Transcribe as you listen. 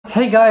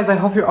Hey guys, I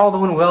hope you're all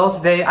doing well.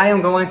 Today I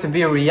am going to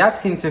be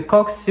reacting to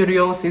Coke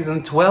Studio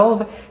Season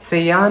 12,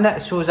 Saiyaan,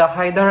 Shuja,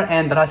 Haider,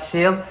 and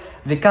Rachel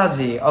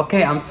Viccaji.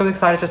 Okay, I'm so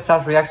excited to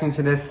start reacting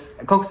to this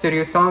Coke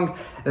Studio song.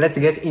 Let's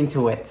get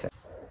into it.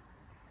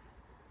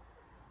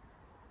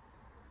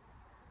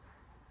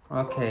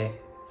 Okay,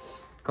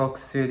 Coke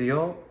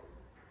Studio.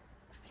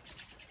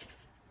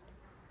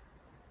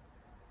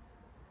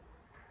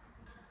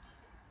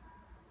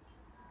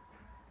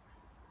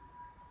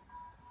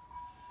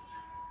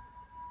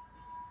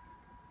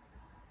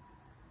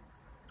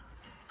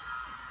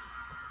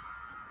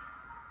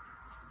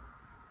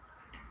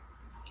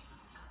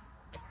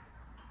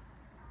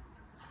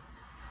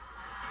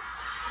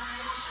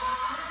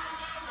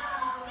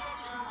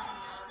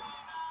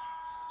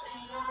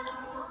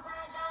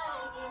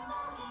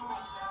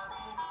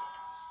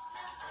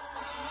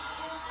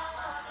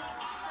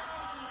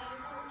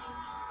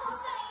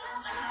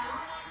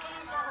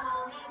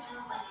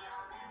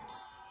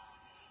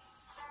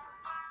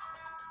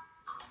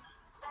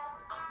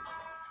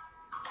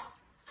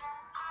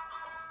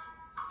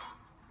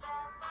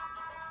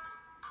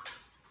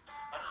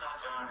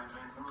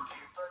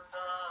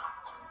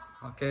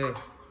 Okay.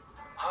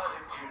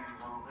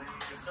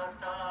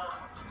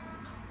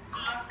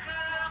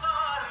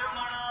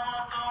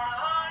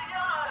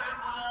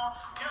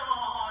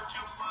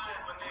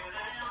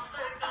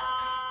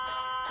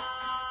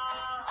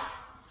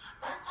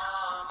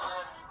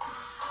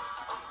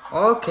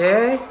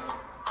 Okay.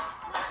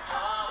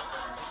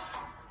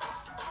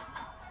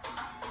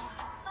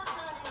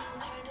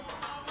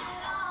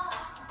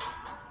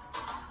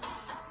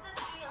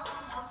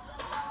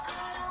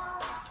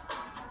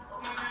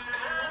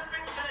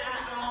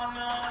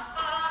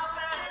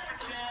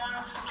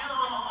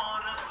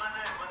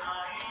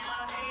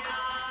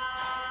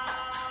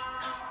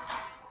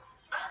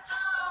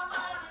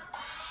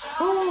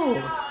 Oh,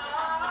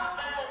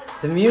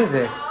 the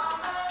music.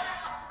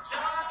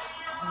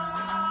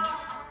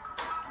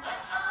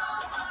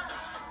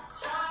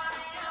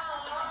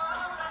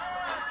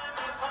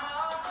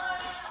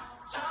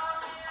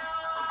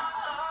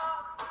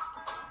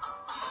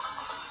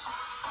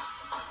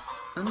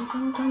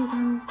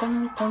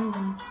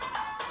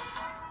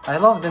 I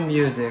love the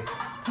music.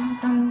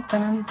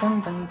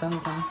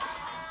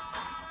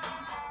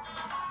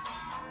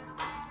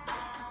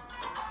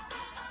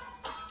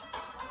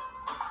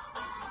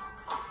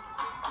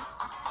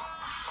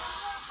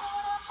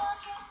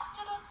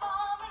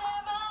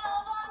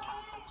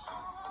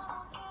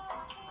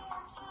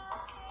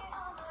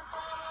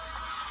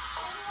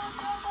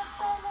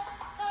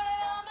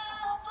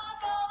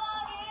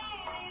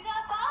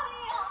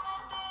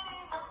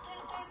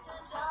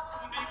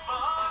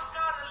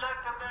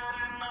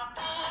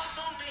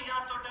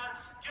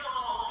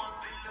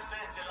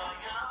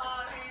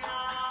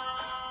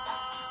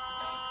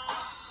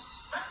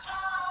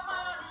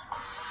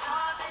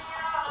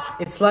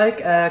 It's like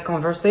a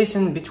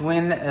conversation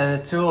between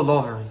two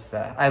lovers.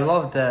 I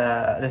love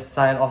the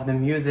style of the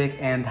music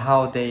and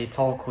how they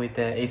talk with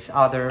each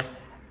other.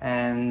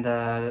 And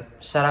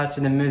shout out to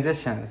the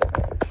musicians.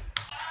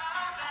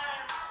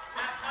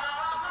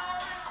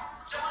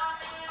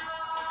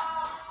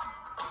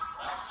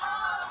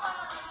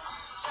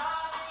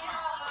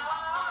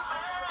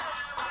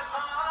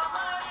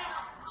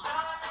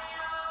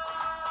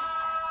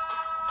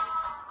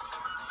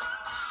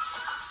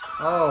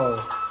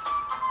 Oh,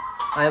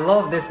 I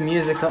love this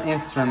musical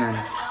instrument.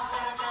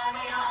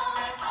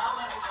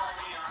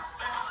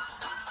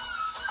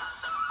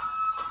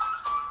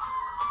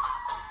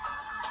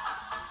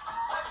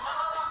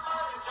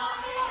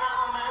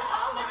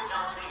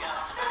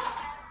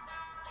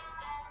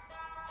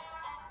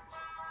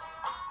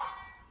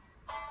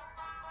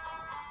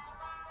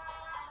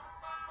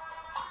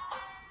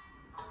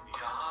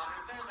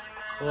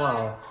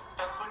 Wow.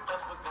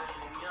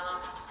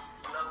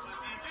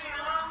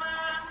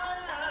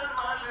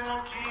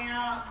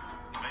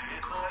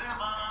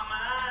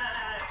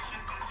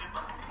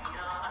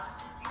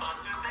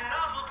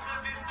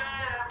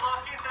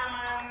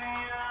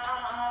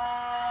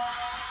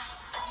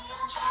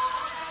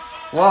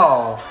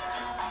 Wow.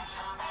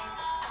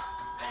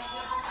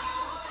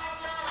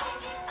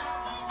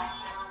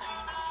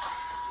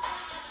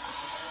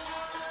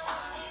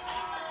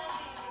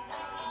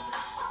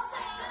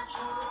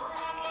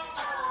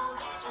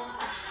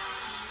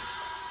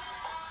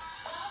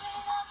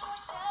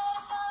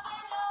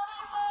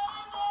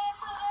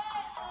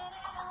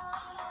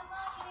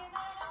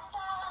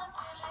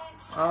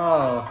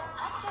 Oh.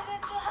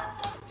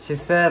 She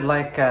said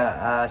like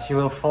she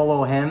will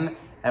follow him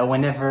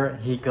whenever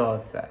he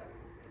goes.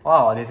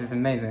 Wow, this is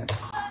amazing.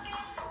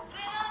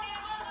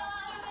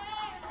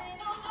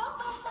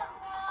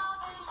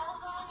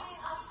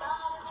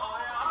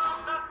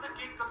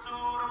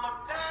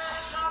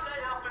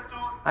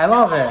 I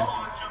love it.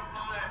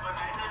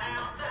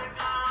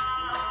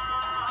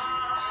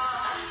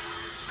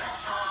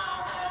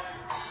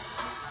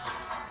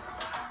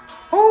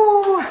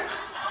 Ooh.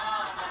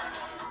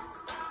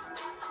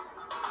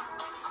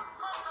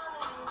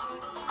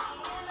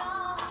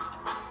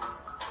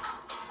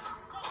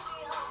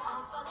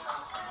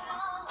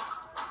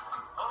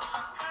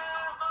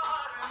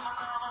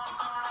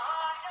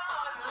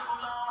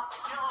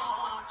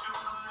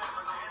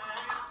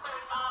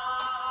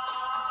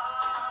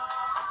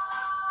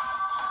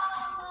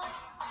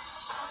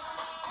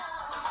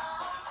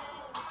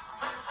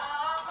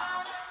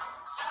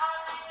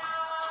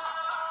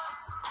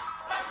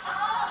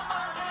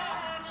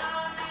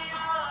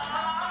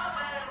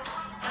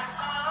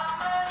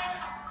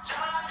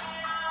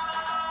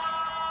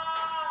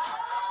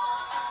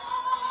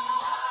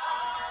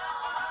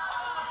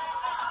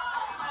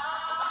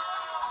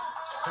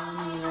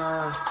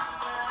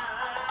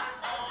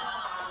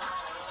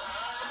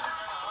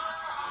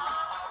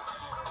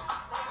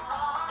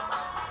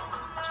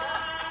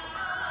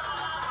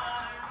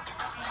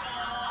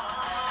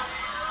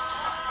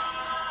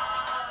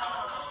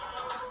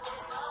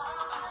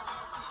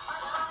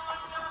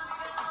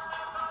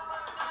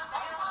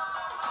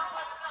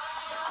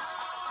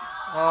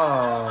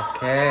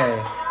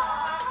 Okay.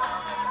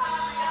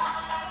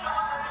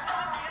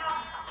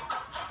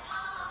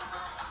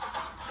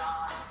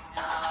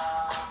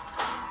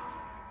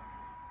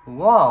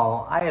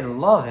 Wow, I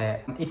love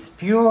it. It's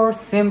pure,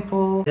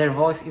 simple. Their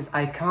voice is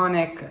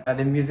iconic.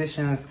 The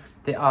musicians,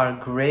 they are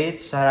great.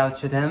 Shout out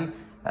to them.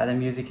 The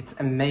music, it's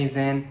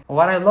amazing.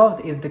 What I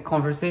loved is the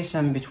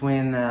conversation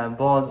between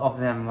both of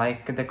them,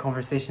 like the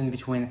conversation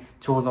between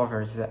two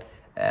lovers.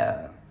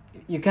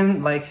 You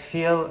can like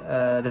feel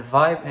the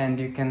vibe, and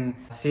you can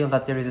feel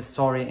that there is a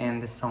story in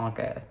the song.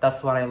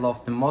 That's what I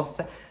love the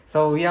most.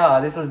 So yeah,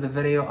 this was the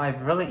video. I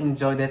really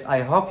enjoyed it.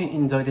 I hope you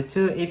enjoyed it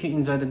too. If you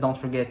enjoyed it, don't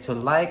forget to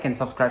like and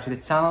subscribe to the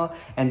channel.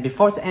 And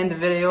before to end the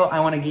video, I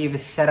want to give a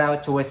shout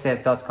out to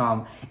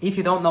whatsapp.com. If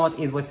you don't know what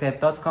is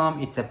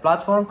whatsapp.com, it's a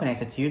platform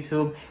connected to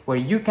YouTube where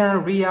you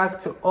can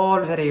react to all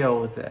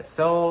videos.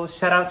 So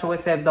shout out to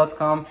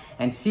whatsapp.com,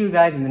 and see you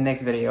guys in the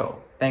next video.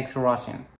 Thanks for watching.